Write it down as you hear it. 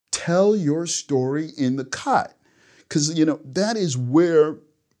tell your story in the cut. Because, that is where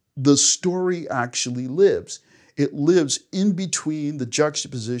the story actually lives. It lives in between the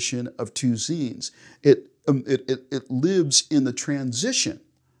juxtaposition of two scenes. It lives in the transition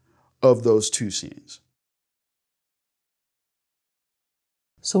of those two scenes.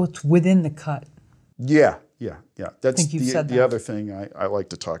 So it's within the cut. Yeah. That's the that. other thing I like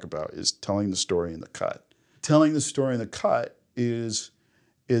to talk about is telling the story in the cut. Telling the story in the cut is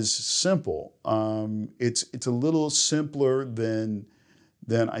simple. It's a little simpler than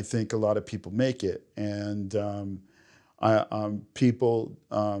I think a lot of people make it. And people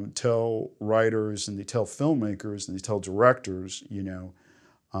tell writers and they tell filmmakers and they tell directors,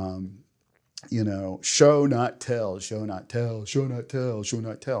 show, not tell, show, not tell, show, not tell, show,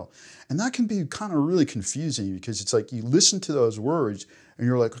 not tell. And that can be kind of really confusing because it's like you listen to those words and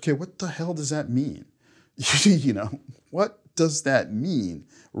you're like, okay, what the hell does that mean? What does that mean,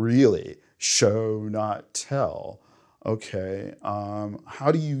 really? Show, not tell. Okay,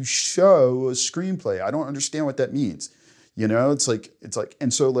 how do you show a screenplay? I don't understand what that means. It's like,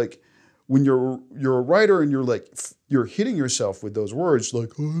 and so like, when you're a writer and you're hitting yourself with those words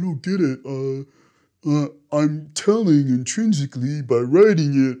like, oh, I don't get it. I'm telling intrinsically by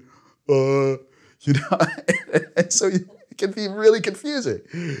writing it. And so it can be really confusing.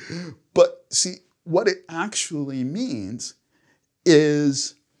 But see, what it actually means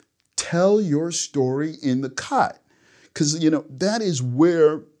is tell your story in the cut. Because, that is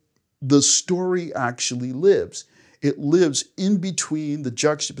where the story actually lives. It lives in between the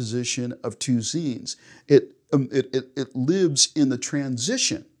juxtaposition of two scenes. It lives in the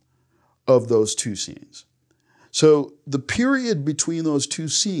transition of those two scenes. So the period between those two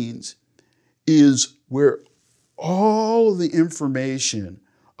scenes is where all the information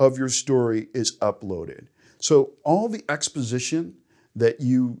of your story is uploaded. So all the exposition that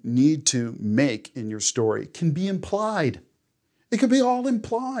you need to make in your story can be implied. It can be all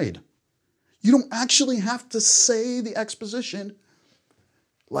implied. You don't actually have to say the exposition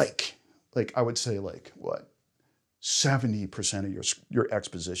like I would say 70% of your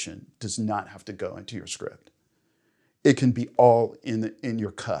exposition does not have to go into your script. It can be all in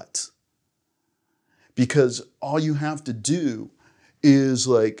your because all you have to do is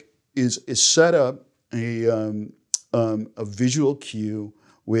set up a visual cue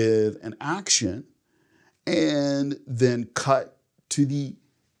with an action and then cut to the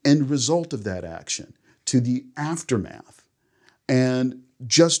end result of that action, to the aftermath. And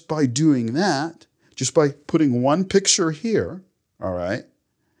just by doing that, just by putting one picture here, all right,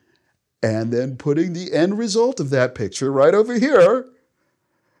 and then putting the end result of that picture right over here,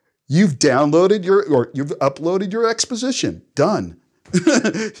 you've downloaded you've uploaded your exposition. Done.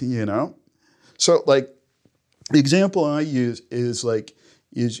 So the example I use is the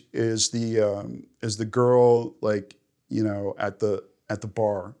girl at the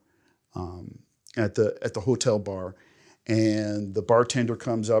bar, at the hotel bar, and the bartender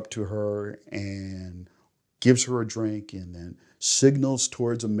comes up to her and gives her a drink and then signals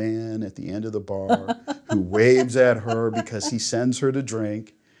towards a man at the end of the bar who waves at her because he sends her to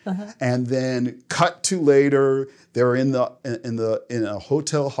drink. Uh-huh. And then cut to later, they're in a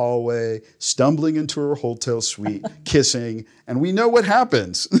hotel hallway, stumbling into her hotel suite, kissing, and we know what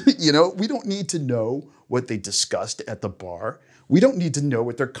happens. We don't need to know what they discussed at the bar. We don't need to know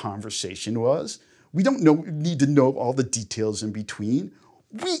what their conversation was. We don't need to know all the details in between.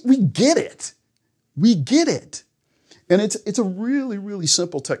 We get it. We get it. And it's a really, really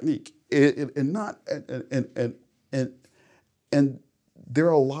simple technique. And there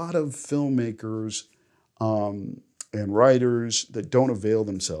are a lot of filmmakers and writers that don't avail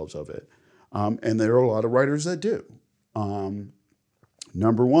themselves of it. And there are a lot of writers that do.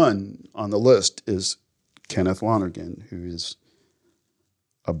 Number one on the list is Kenneth Lonergan, who is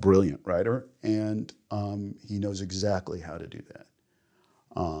a brilliant writer, and he knows exactly how to do that.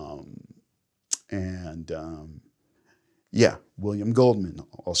 William Goldman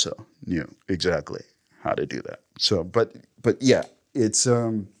also knew exactly how to do that. So, but yeah, it's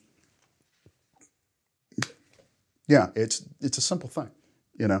it's a simple thing,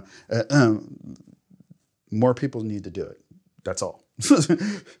 more people need to do it. That's all.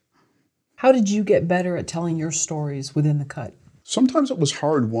 How did you get better at telling your stories within the cut? Sometimes it was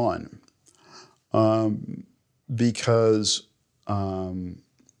hard won, because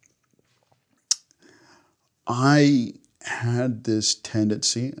I had this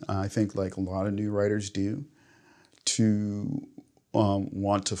tendency, I think like a lot of new writers do, to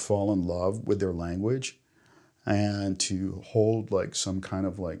want to fall in love with their language and to hold like some kind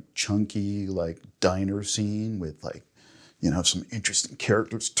of like chunky like diner scene with like some interesting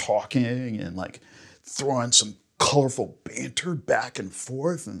characters talking and like throwing some colorful banter back and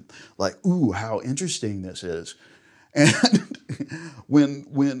forth and like, ooh, how interesting this is. And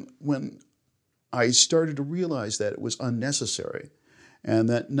when I started to realize that it was unnecessary, and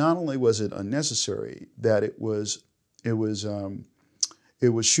that not only was it unnecessary, that it was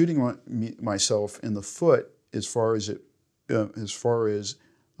shooting myself in the foot as far as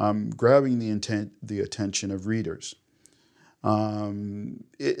grabbing the attention of readers.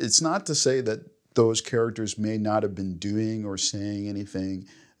 It's not to say that those characters may not have been doing or saying anything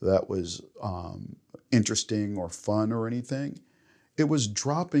that was interesting or fun or anything. It was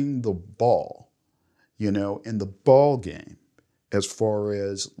dropping the ball, in the ball game, as far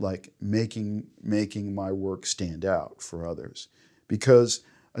as like making my work stand out for others. Because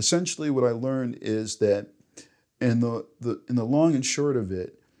essentially what I learned is that in the long and short of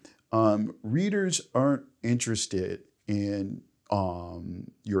it, readers aren't interested in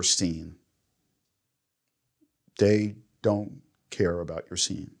your scene. They don't care about your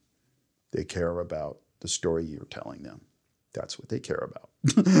scene. They care about the story you're telling them. That's what they care about.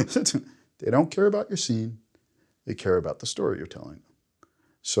 They don't care about your scene. They care about the story you're telling them.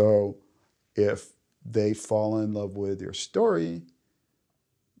 So if they fall in love with your story,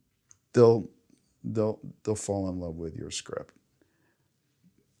 they'll fall in love with your script.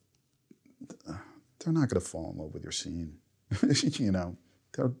 They're not going to fall in love with your scene. They're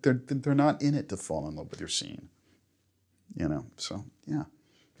not in it to fall in love with your scene. So yeah.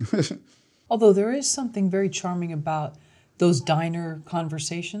 Although there is something very charming about those diner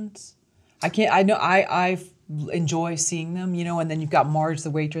conversations. I enjoy seeing them, and then you've got Marge,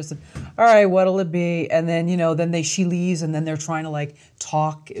 the waitress, and, all right, what'll it be? And then, then she leaves, and then they're trying to like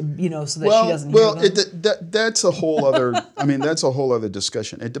talk, so that she doesn't hear them. That's a whole other, that's a whole other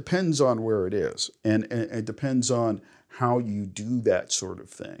discussion. It depends on where it is, and it depends on how you do that sort of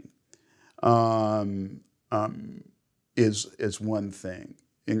thing. Is one thing.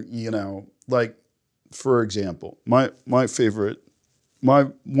 And, like, for example, one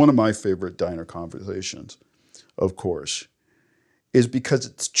of my favorite diner conversations, of course, is because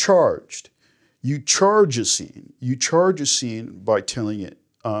it's charged. You charge a scene. You charge a scene by telling it,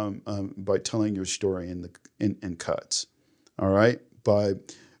 by telling your story in cuts. All right, by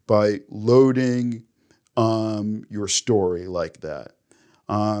loading your story like that.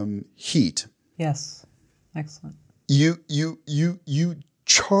 Heat. Yes, excellent. You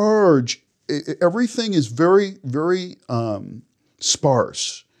charge. Everything is very, very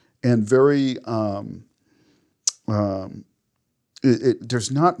sparse and very.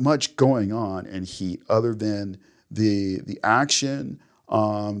 There's not much going on in Heat other than the action,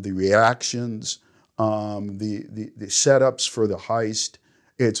 the reactions, the setups for the heist.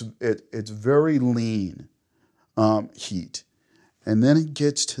 It's very lean, Heat, and then it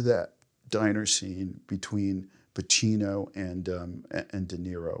gets to that diner scene between Pacino and De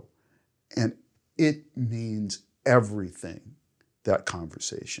Niro, and it means everything. That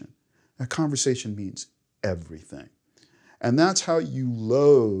conversation means everything. And that's how you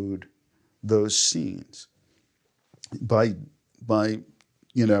load those scenes, by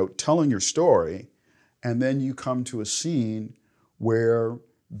telling your story, and then you come to a scene where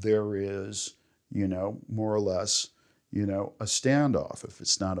there is, more or less, a standoff. If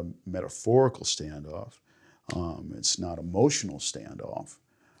it's not a metaphorical standoff, it's not emotional standoff.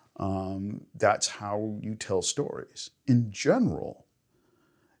 That's how you tell stories. In general,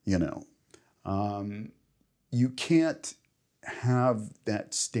 you can't have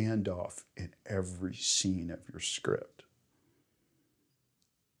that standoff in every scene of your script.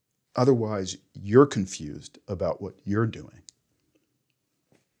 Otherwise, you're confused about what you're doing.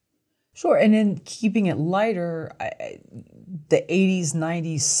 Sure, and in keeping it lighter, the 80s,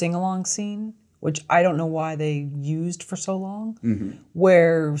 90s sing-along scene, which I don't know why they used for so long,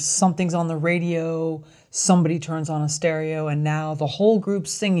 where something's on the radio, somebody turns on a stereo, and now the whole group's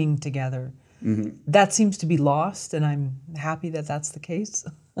singing together. That seems to be lost, and I'm happy that that's the case.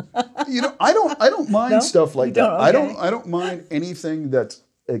 I don't mind stuff like that. Okay. I don't mind anything that's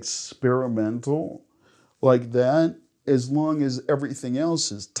experimental like that, as long as everything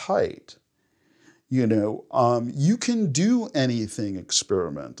else is tight. You can do anything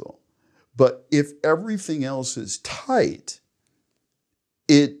experimental, but if everything else is tight,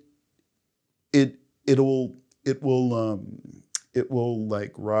 it will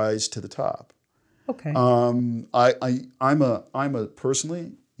like rise to the top. Okay. I'm a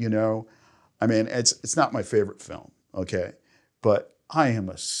personally, it's not my favorite film, okay, but I am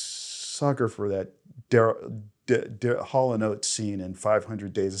a sucker for that Hall & Oates scene in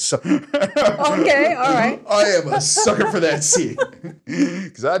 500 Days of Summer. Okay, all right. I am a sucker for that scene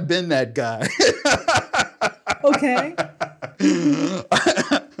because I've been that guy. Okay.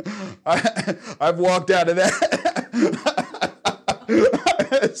 I've walked out of that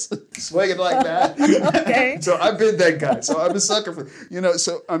swinging like that. Okay. So I've been that guy. So I'm a sucker for,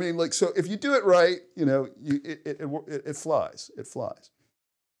 so I mean, like, so if you do it right, it flies. It flies.